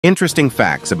Interesting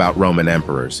facts about Roman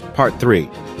emperors. Part 3.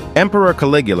 Emperor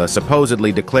Caligula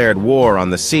supposedly declared war on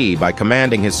the sea by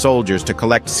commanding his soldiers to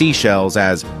collect seashells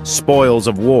as spoils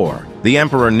of war. The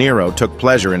Emperor Nero took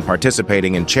pleasure in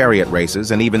participating in chariot races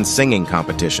and even singing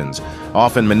competitions,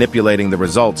 often manipulating the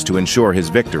results to ensure his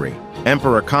victory.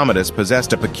 Emperor Commodus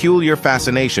possessed a peculiar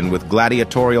fascination with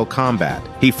gladiatorial combat.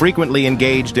 He frequently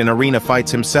engaged in arena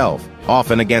fights himself,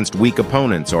 often against weak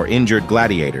opponents or injured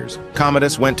gladiators.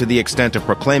 Commodus went to the extent of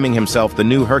proclaiming himself the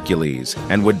new Hercules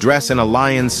and would dress in a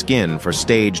lion's skin for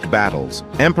staged battles.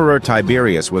 Emperor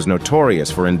Tiberius was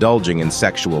notorious for indulging in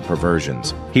sexual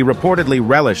perversions. He reportedly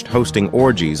relished hosting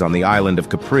orgies on the island of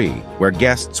Capri, where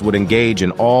guests would engage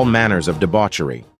in all manners of debauchery.